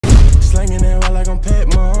I'm Pat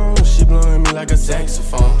Mahomes. She blowing me like a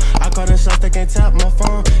saxophone. I call the shots, they can't tap my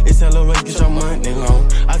phone. It's hella way, get your money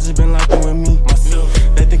long. I just been like with me, myself.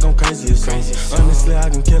 They think I'm crazy as crazy. Honestly, I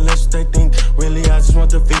can kill less what they think. Really, I just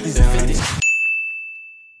want the 50s and 50s.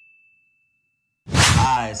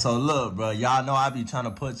 Alright, so look, bro, y'all know I be trying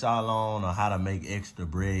to put y'all on how to make extra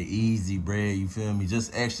bread, easy bread, you feel me?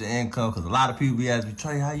 Just extra income, because a lot of people be asking me,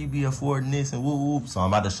 Trey, how you be affording this and whoop whoop? So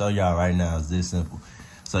I'm about to show y'all right now. It's this simple.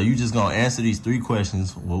 So you just gonna answer these 3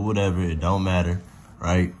 questions, well, whatever, it don't matter,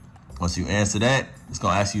 right? Once you answer that, it's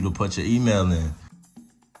gonna ask you to put your email in.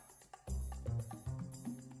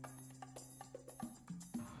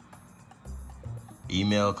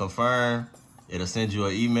 Email confirm. It'll send you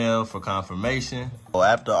an email for confirmation. So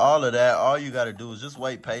after all of that, all you gotta do is just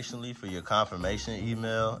wait patiently for your confirmation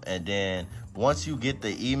email. And then once you get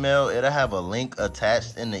the email, it'll have a link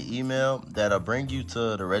attached in the email that'll bring you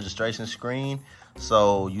to the registration screen.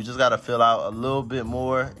 So you just gotta fill out a little bit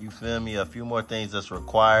more, you feel me? A few more things that's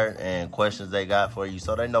required and questions they got for you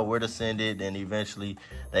so they know where to send it. And eventually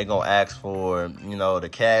they gonna ask for, you know, the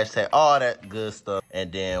cash tag, all that good stuff.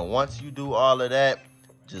 And then once you do all of that,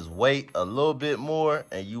 just wait a little bit more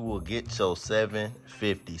and you will get your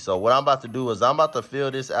 $750. So what I'm about to do is I'm about to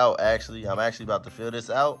fill this out. I'm actually about to fill this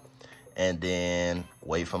out and then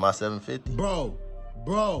wait for my $750.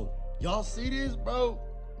 Bro, y'all see this, bro?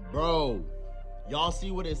 Y'all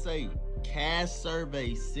see what it say? Cash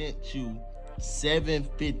survey sent you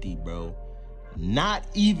 $750, bro. Not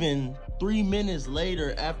even 3 minutes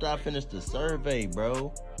later after I finished the survey,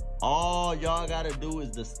 bro. All y'all gotta do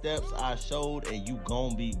is the steps I showed and you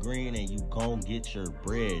gon' be green and you gon' get your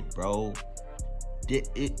bread, bro.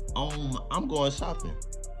 I'm going shopping.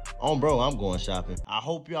 Bro, I'm going shopping. I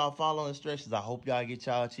hope y'all follow instructions. I hope y'all get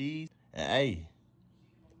y'all cheese. And hey,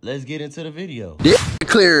 let's get into the video. This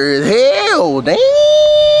clear as hell, damn.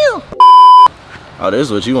 Oh, this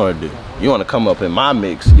is what you wanna do. You wanna come up in my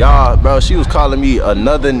mix. Y'all, bro, she was calling me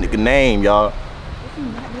another name, y'all.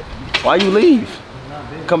 Why you leave?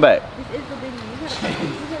 Come back.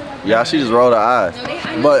 Y'all, she just rolled her eyes.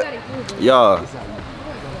 But y'all,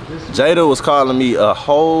 Jayda was calling me a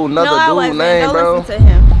whole nother dude name, bro. Listen to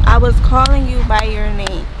him. I was calling you by your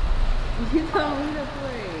name. You told me to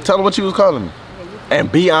play. Tell her what you was calling me. And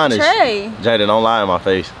be honest. Trey. Jayda, don't lie in my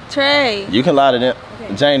face. Trey. You can lie to them.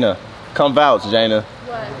 Okay. Jayna, come vouch, Jayna.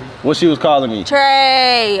 What she was calling me?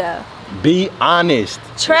 Trey. Be honest.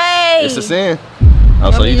 Trey. It's a sin. Oh,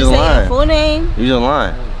 so you just lying. Full name? You just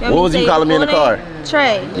lying. What was you calling me in the car?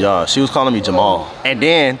 Trey. Y'all, she was calling me Jamal. And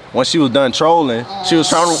then when she was done trolling, she was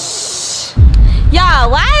trying to. Y'all,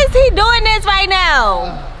 why is he doing this right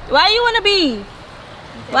now? Why do you want to beef?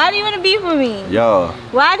 Why do you want to beef with me? Y'all.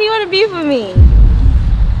 Why do you want to beef with me?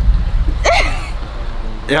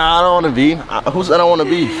 Yeah, I don't want to beef. Who said I want to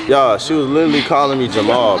beef? Y'all, she was literally calling me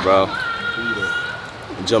Jamal, bro.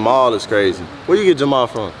 Jamal is crazy. Where you get Jamal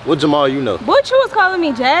from? What Jamal you know? What you was calling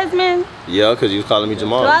me, Jasmine? Yeah, because you was calling me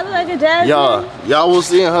Jamal. Do I look like a Jasmine? Y'all will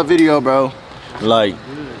see in her video, bro. Like,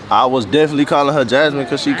 I was definitely calling her Jasmine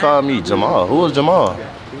because she called me Jamal. Who is Jamal?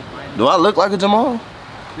 Do I look like a Jamal?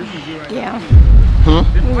 Yeah.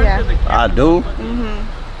 Yeah. I do?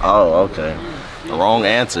 Oh, okay. Wrong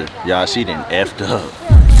answer. Y'all, she done effed up.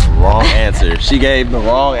 Wrong answer. She gave the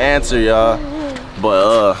wrong answer, y'all.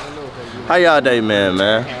 But, how y'all day been,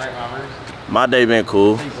 man? My day been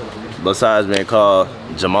cool, besides being called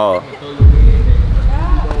Jamal.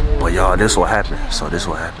 But y'all, this what happened. So this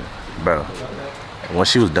what happened. Bro, when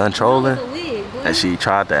she was done trolling, and she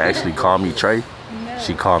tried to actually call me Trey,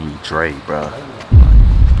 she called me Dre, bro.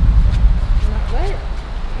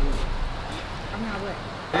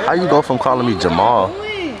 How you go from calling me Jamal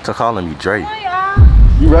to calling me Dre?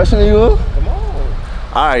 You rushing me, Woo?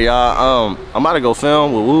 Alright, y'all, I'm about to go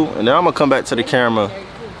film with Woo, and then I'm gonna come back to the camera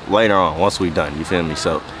later on once we done, you feel me?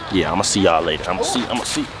 So, yeah, I'm gonna see y'all later. I'm gonna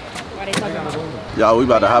see. Y'all, we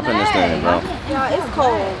about to hop in this thing, bro. Y'all, it's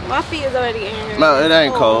cold. My feet is already in here. No, it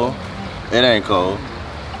ain't cold. It ain't cold.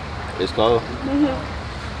 It's cold?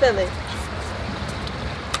 Feel it.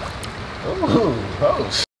 Oh,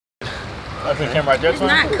 shit. That's the camera right there, it's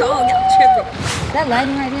not cold, y'all tripping. That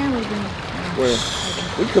lighting right there would be. Where?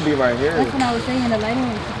 We could be right here. That's what I was saying, the lighting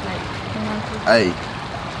was like, hey.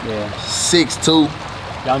 Yeah. 6'2".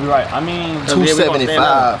 Y'all be right. I mean,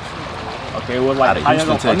 275. Okay, well, like, how you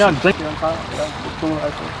gonna drink it on top? Cool,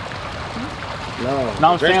 actually. No,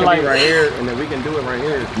 I'm saying like right here, and then we can do it right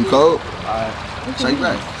here. You cold? Alright. Shake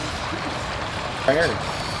back. Right here.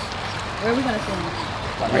 where are we gonna film?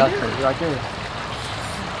 Right there.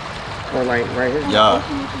 Or like right here. Yeah.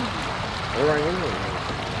 Or right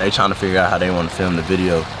here. They trying to figure out how they want to film the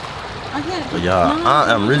video. But y'all,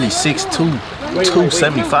 I am really 6'2".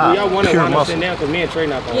 275. Do y'all want to Pure sit muscle. down? Because me and Trey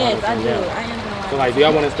not going to Yes, I sit do. down. I am gonna. So like, do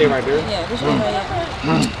y'all want to stay right there? Yeah, this one right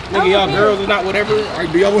here. Nigga, y'all girls is not whatever. Or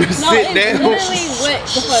do y'all want to No, sit it's down? literally what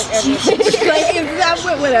the fuck ever. Like, it's not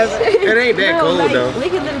with whatever. It ain't that cold like, though. we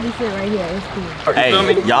can literally sit right here. It's cool. Hey,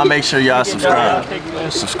 y'all make sure y'all subscribe.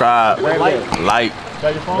 Subscribe, like,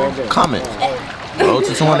 comment. Roll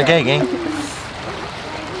to 200K, gang.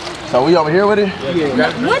 So we over here with it?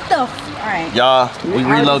 Yeah. What the alright. Y'all, we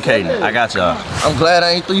relocating. I got y'all. I'm glad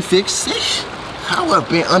I ain't 356. I would have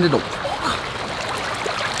been under the.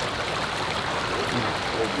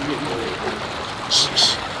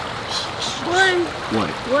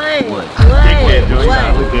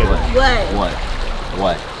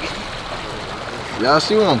 What? Y'all,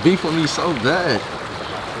 she want beef with me so bad.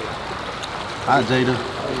 Hi, Jayda.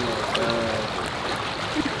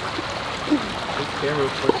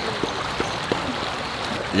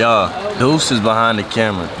 Y'all, Deuce is behind the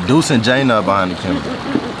camera. Deuce and Jayda are behind the camera.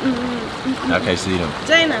 I can't see them.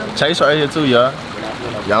 Jayda. Chase right here too, y'all.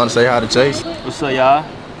 Y'all wanna say hi to Chase? What's up, y'all?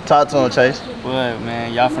 Talk to him, Chase. What,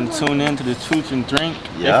 man? Y'all finna tune in to the Truth and Drink.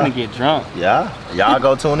 Yeah. They finna get drunk. Yeah. Y'all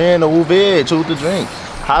go tune in to WOODA, Truth to Drink.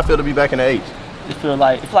 How I feel to be back in the H? It feel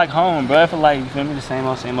like home, bro. I feel like, you feel me? The same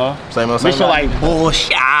old, same old. Same old, We same feel old. like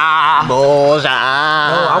bullshit. Bullshit.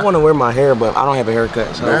 I want to wear my hair, but I don't have a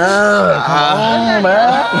haircut. So. Come on,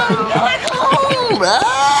 man.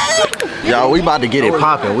 Y'all, we about to get it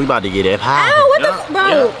popping. We about to get it popping. Ow, what the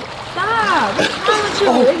bro? Stop. What's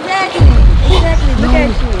wrong with you? Exactly. Look at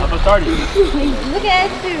you. I'm gonna start it. Look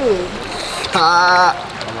at you.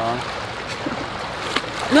 Hold on.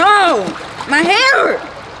 No, my hair.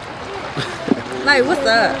 Like, what's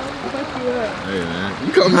up? Hey, man.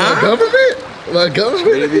 You coming to my government? My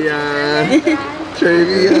government?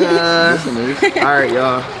 Trivia. All right,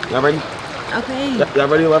 y'all. Y'all ready? Okay. Y'all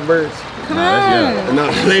ready, lovebirds? Come on. No,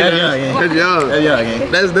 that's y'all.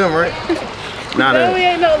 That's them, right? Nah, No, we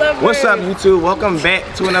ain't no love What's up, birds. YouTube? Welcome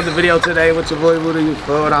back to another video today with your boy WOODA. You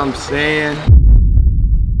feel what I'm saying?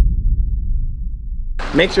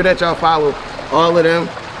 Make sure that y'all follow all of them.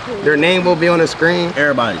 Their name will be on the screen.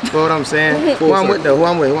 Everybody. You feel what I'm saying? Who I'm with though? Who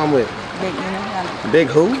I'm with? Who I'm with? Big Lena. Big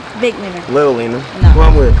who? Big Lena. Little Lena. No. Who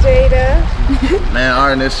I'm with? Jayda. Man,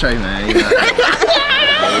 RNStrayyy, man. You know.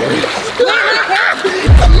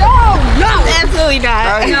 No, absolutely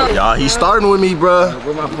not. No. Y'all, he starting with me, bruh.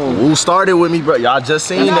 Where my phone? Who started with me, bruh? Y'all just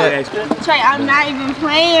seen that. Trey, I'm not even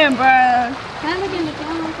playing, bruh. Can I look in the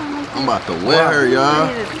camera or something like that? I'm about to wet her, y'all.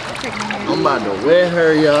 I'm about to wet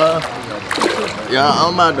her, y'all. Y'all,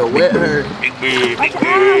 I'm about to wet her.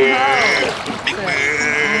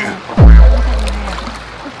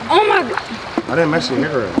 Oh my god. I didn't mess your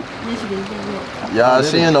hair up. Y'all,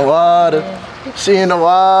 she in the water. She in the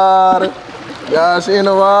water. Y'all, she in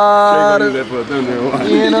the water.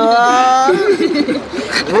 She in the water.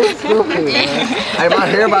 Hey, my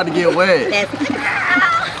hair about to get wet.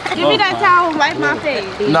 Give me that towel and wipe my face.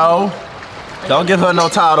 No. Don't give her no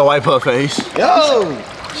towel to wipe her face. Yo!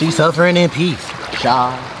 She's suffering in peace. Shy.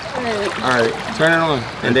 Alright, turn it on.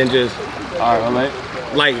 And then just, Alright, all right.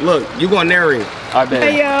 like, look, you gonna narrate. Alright,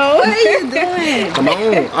 baby. Yo, what are you doing? Come on.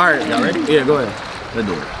 Alright, y'all ready? Yeah, go ahead. Let's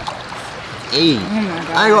do it. Hey, I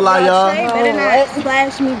ain't gonna lie, y'all. Trey better not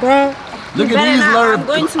splash me, bro. Look You at better these not, lurb. I'm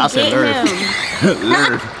going to I said get lurb. him.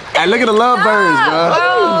 Lurb. Hey, look at the lovebirds, bro.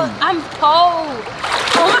 Bro, I'm cold.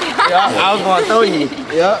 Oh my god. I was gonna throw you.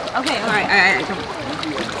 Yeah. Okay, alright, come on.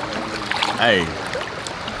 Hey.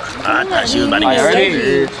 I thought she was about to Are get y'all ready?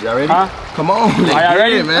 saved. Y'all ready? Huh? Come on. Are y'all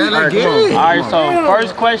ready? Man, All right, let's get come on. it. Alright, so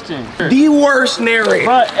first question. The worst narrator.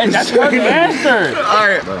 But that's what the answer.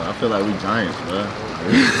 Alright. Bro, I feel like we giants, bro.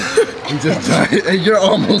 We just giants. Hey, you're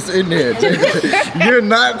almost in there. You're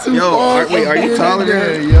not too Yo, far. wait, are you taller than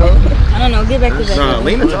her? Yo. I don't know, get back to that. Nah,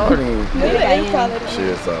 Lena taller than you. She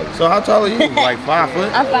is solid. So how tall are you? Like 5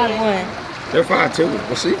 foot? I'm 5'1". They're 5'2".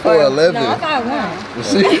 Well, she 4'11". No, I'm 5'1". Well,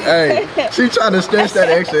 hey, she trying to stretch that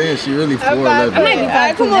extra in. She really 4'11". I might be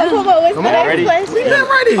 5'2". Come on, what's the next Ready? question? We not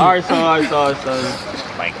ready. Alright, so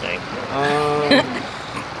Like thing.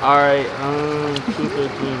 alright, 2 3.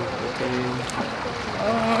 Okay.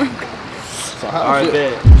 So how Alright, feel?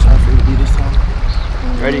 bet. Trying for you to be this time?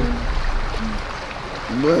 Ready?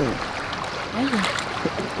 What?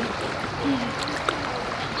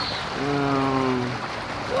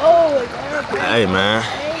 Hey, man.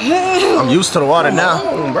 I'm used to the water now.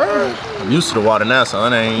 I'm used to the water now, so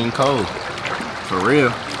it ain't cold. For real.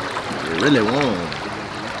 It really warm.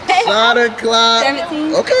 Shot o'clock.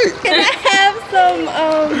 17. Okay. Can I have some,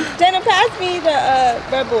 Jenna, pass me the,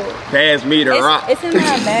 Red Bull. Pass me the rock. It's in my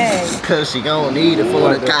bag. Cause she gon' need it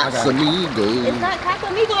for the Casamigos. It's not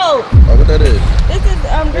Casamigo. Oh, what that is? This is,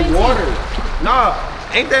 green tea. Water. No,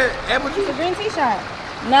 ain't that apple juice? It's a green tea shot.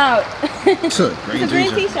 No. It's a green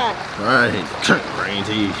tea shot. Right. Green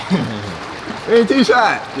tea. Green tea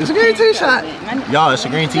shot. It's a green tea shot. Y'all, it's a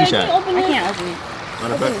green tea shot. I can't open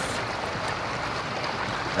it.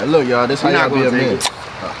 Hey, look, y'all, this how y'all be a man. it.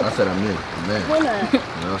 I said I'm in. A man. Why not? You know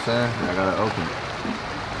what I'm saying? I gotta open it.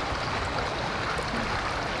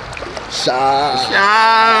 Shot.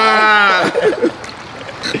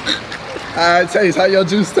 Alright, taste. How your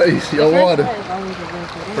juice taste? Your water.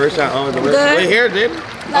 First shot on the rest. Wait, here, dude.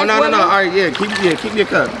 Oh, no. All right, yeah, keep your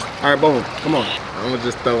cup. All right, boom. Come on. I'm gonna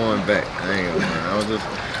just throw one back. I ain't gonna lie. I'm just.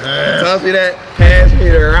 Toss me that. Pass me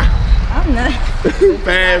the rock. I'm not.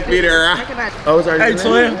 Pass me the rock. Oh, sorry. Hey,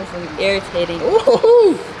 twin. Irritating.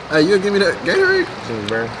 Ooh. Hey, you give me that Gatorade?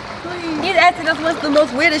 He's asking us what's the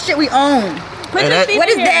most weirdest shit we own. What is that?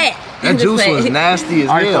 That juice was nasty as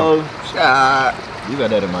hell. Alright, Shot. You got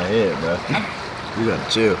that in my head, bro. You gotta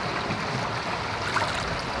chill.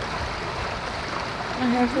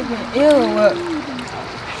 Ew.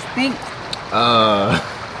 Stink. Oh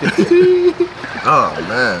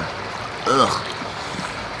man. Ugh.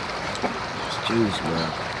 It's juice, man.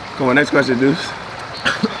 Come on, next question, Deuce.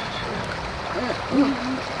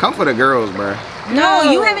 Come for the girls, bro. No,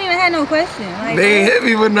 you haven't even had no question. Like, They ain't hit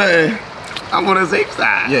me with nothing. I'm on the safe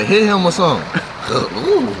side. Yeah, hit him with something.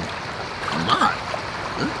 Ooh. My.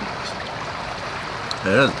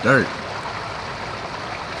 Hey, that's dirt.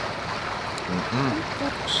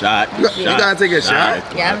 Shot. You gotta take a shot.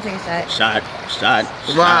 Yeah, I'm taking a shot. Shot.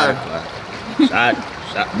 Why? Shot.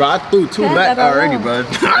 Bro, I threw two back already, bro.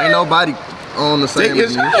 Ain't nobody on the same Take a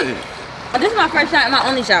as shot. me. Oh, this is my first shot and my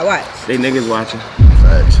only shot. Watch. They niggas watching.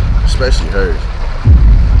 Facts. Especially hers.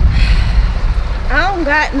 I don't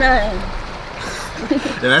got nothing.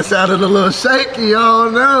 Yeah, that sounded a little shaky, I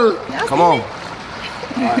don't know. Come on.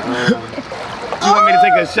 You want me to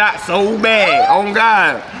take a shot so bad? Oh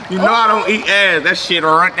God. You know I don't eat ass. That shit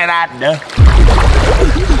run that out there.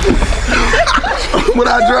 What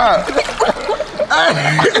I drop?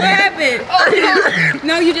 What happened?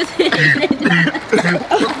 No, you just hit it.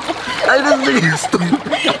 Hey, this nigga is stupid.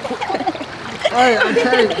 Hey,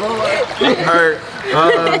 okay, bro. Hurt.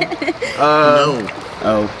 No.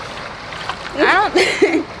 Oh. I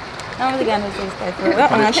don't really got no sense for it.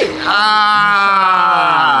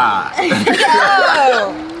 Ah.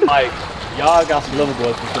 Like, y'all got some little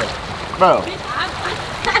boys for sure. Bro.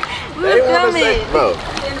 Bro,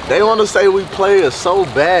 they want to say we play it so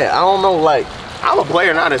bad. I don't know, like. I'm a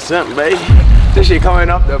player, not a simp, baby. This shit coming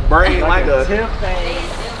up the brain like a tip thing.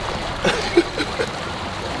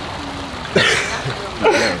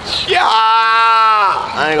 yeah.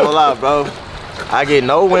 I ain't gonna lie, bro. I get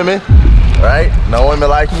no women, right? No women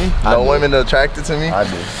like me. No women attracted to me. I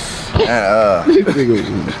do. And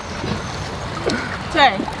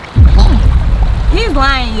Trey. He's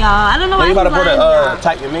lying, y'all. I don't know why You he's about to put lying. a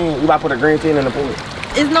type your mean. You about to put a green tea in the pool.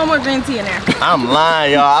 There's no more green tea in there. I'm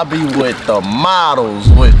lying, y'all. I be with the models,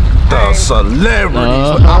 with the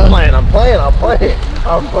celebrities. I'm playing. I'm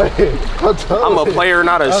I'm a player,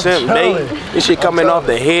 not a simp, babe. This shit coming off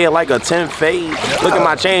the head like a 10 fade. Look at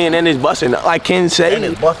my chain and it's busting like Ken say.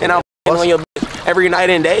 And I'm on your bitch every night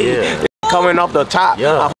and day. Yeah. Coming off the top.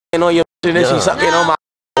 Yeah. I'm on your bitch and then she sucking on my.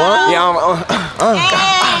 Yeah,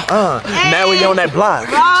 now we on that block.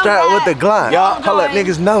 Strap with the Glock. Y'all, I'll let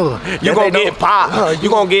niggas know. you gonna get popped. You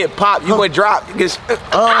gonna get popped. You gonna drop. You get.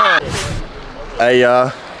 Hey,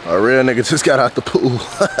 y'all. A real nigga just got out the pool.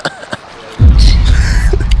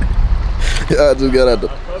 Y'all just got out the.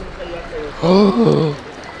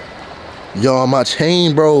 Y'all, my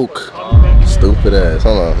chain broke. Stupid ass.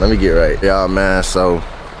 Hold on, let me get right. Y'all, man, so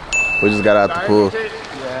we just got out the pool.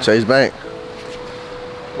 Chase Bank.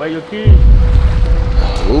 Where your keys?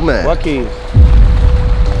 Ooh, man. What keys?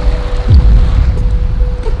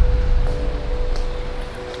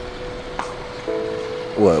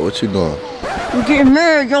 What you doing? I'm getting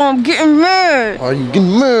married, y'all. I'm getting married. Are you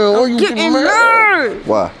getting married? Are you Getting married.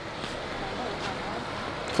 Why?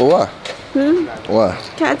 For what? Why?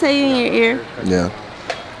 Can I tell you in your ear? Yeah.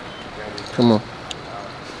 Come on.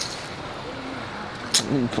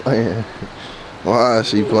 You playing? Why is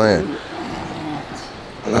she playing?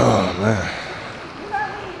 Oh man.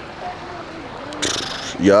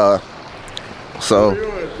 Y'all. So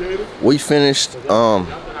we finished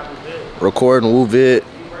recording Woo vid.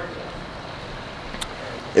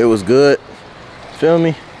 It was good. Feel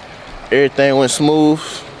me? Everything went smooth.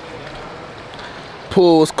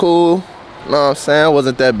 Pool was cool. Know what I'm saying?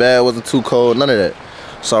 Wasn't that bad, wasn't too cold, none of that.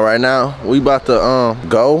 So right now, we about to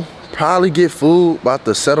go. Probably get food, about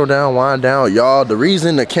to settle down, wind down. Y'all, the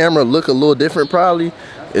reason the camera look a little different probably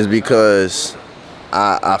is because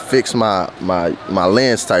I fixed my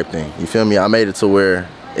lens type thing. You feel me? I made it to where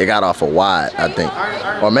it got off of wide, I think.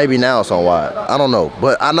 Or maybe now it's on wide. I don't know.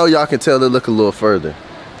 But I know y'all can tell it look a little further.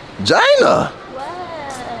 Jayda!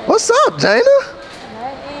 What's up, Jayda?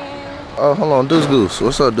 Oh, hold on, Deuce Goose.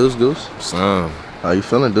 What's up, Deuce Goose? Son. How you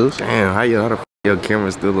feeling, Deuce? Damn, how the f your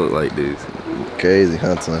camera still look like this? Crazy,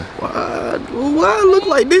 huh, son? Why it look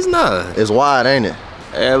like this now? It's wide, ain't it?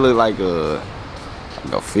 It look like a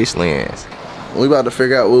fish lens. We about to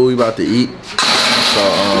figure out what we about to eat. So,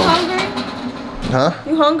 You hungry? Huh?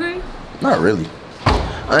 You hungry? Not really.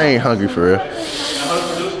 I ain't hungry for real.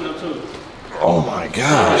 Oh my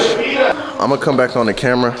gosh. I'm gonna come back on the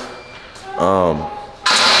camera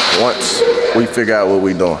once we figure out what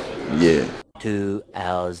we doing. Yeah. 2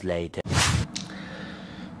 hours later.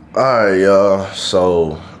 Alright, y'all.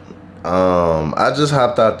 So I just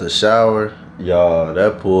hopped out the shower. Y'all,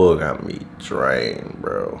 that pool got me drained,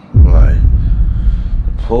 bro. Like,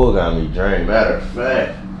 the pool got me drained. Matter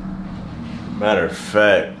of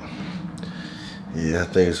fact, yeah, I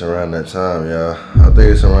think it's around that time, y'all. I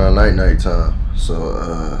think it's around night time. So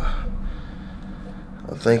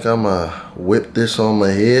I think I'ma whip this on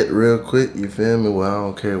my head real quick, you feel me? Well, I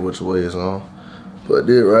don't care which way it's on. Put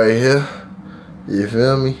it right here, you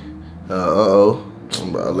feel me? Uh-oh, I'm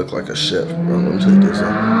about to look like a chef, bro. Let me take this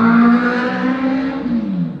off.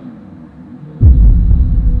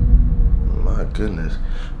 My goodness.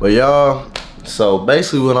 But y'all, so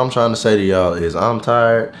basically what I'm trying to say to y'all is I'm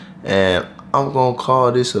tired and I'm gonna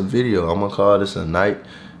call this a video. I'm gonna call this a night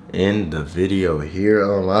in the video here.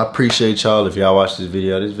 I appreciate y'all if y'all watch this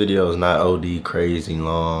video. This video is not OD crazy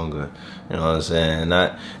long, or, you know what I'm saying?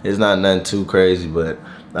 It's not nothing too crazy, but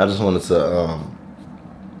I just wanted to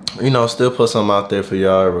you know, still put something out there for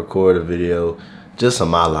y'all, record a video just of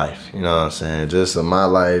my life, you know what I'm saying? Just of my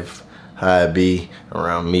life, how it be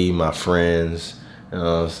around me, my friends, you know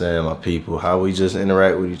what I'm saying, my people, how we just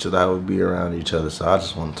interact with each other, how we be around each other. So I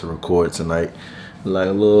just wanted to record tonight, like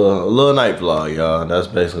a little night vlog, y'all. That's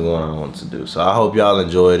basically what I wanted to do. So I hope y'all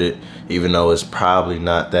enjoyed it, even though it's probably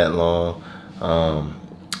not that long.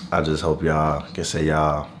 I just hope y'all can say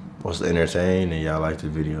y'all was entertained and y'all liked the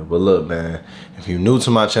video. But look, man, if you're new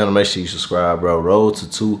to my channel, make sure you subscribe, bro. Road to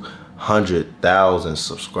 200,000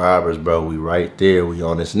 subscribers, bro. We right there. We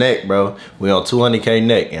on this neck, bro. We on 200K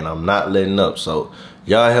neck, and I'm not letting up. So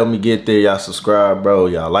y'all help me get there. Y'all subscribe, bro.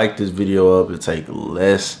 Y'all like this video up. It take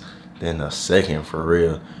less than a second, for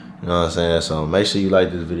real. You know what I'm saying? So make sure you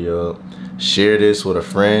like this video up. Share this with a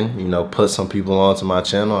friend. You know, put some people onto my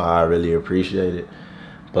channel. I really appreciate it.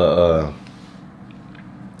 But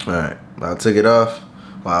alright, I took it off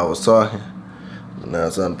while I was talking. Now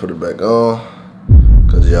it's time to put it back on.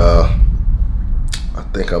 Cause y'all, I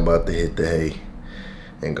think I'm about to hit the hay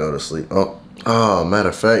and go to sleep. Oh, matter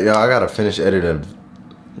of fact, y'all, I gotta finish editing.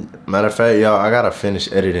 Matter of fact, y'all, I gotta finish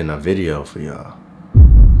editing a video for y'all.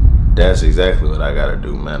 That's exactly what I gotta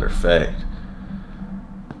do, matter of fact.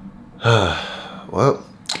 Well,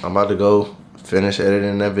 I'm about to go finish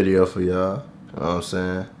editing that video for y'all. You know what I'm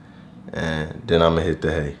saying? And then I'm gonna hit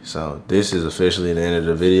the hay. So this is officially the end of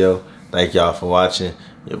the video. Thank y'all for watching.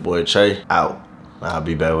 Your boy Trey out. I'll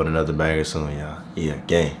be back with another banger soon, y'all. Yeah,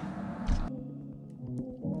 gang.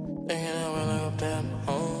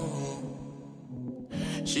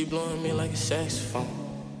 She blowing me like a saxophone.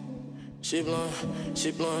 She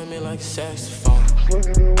blowing me like a saxophone.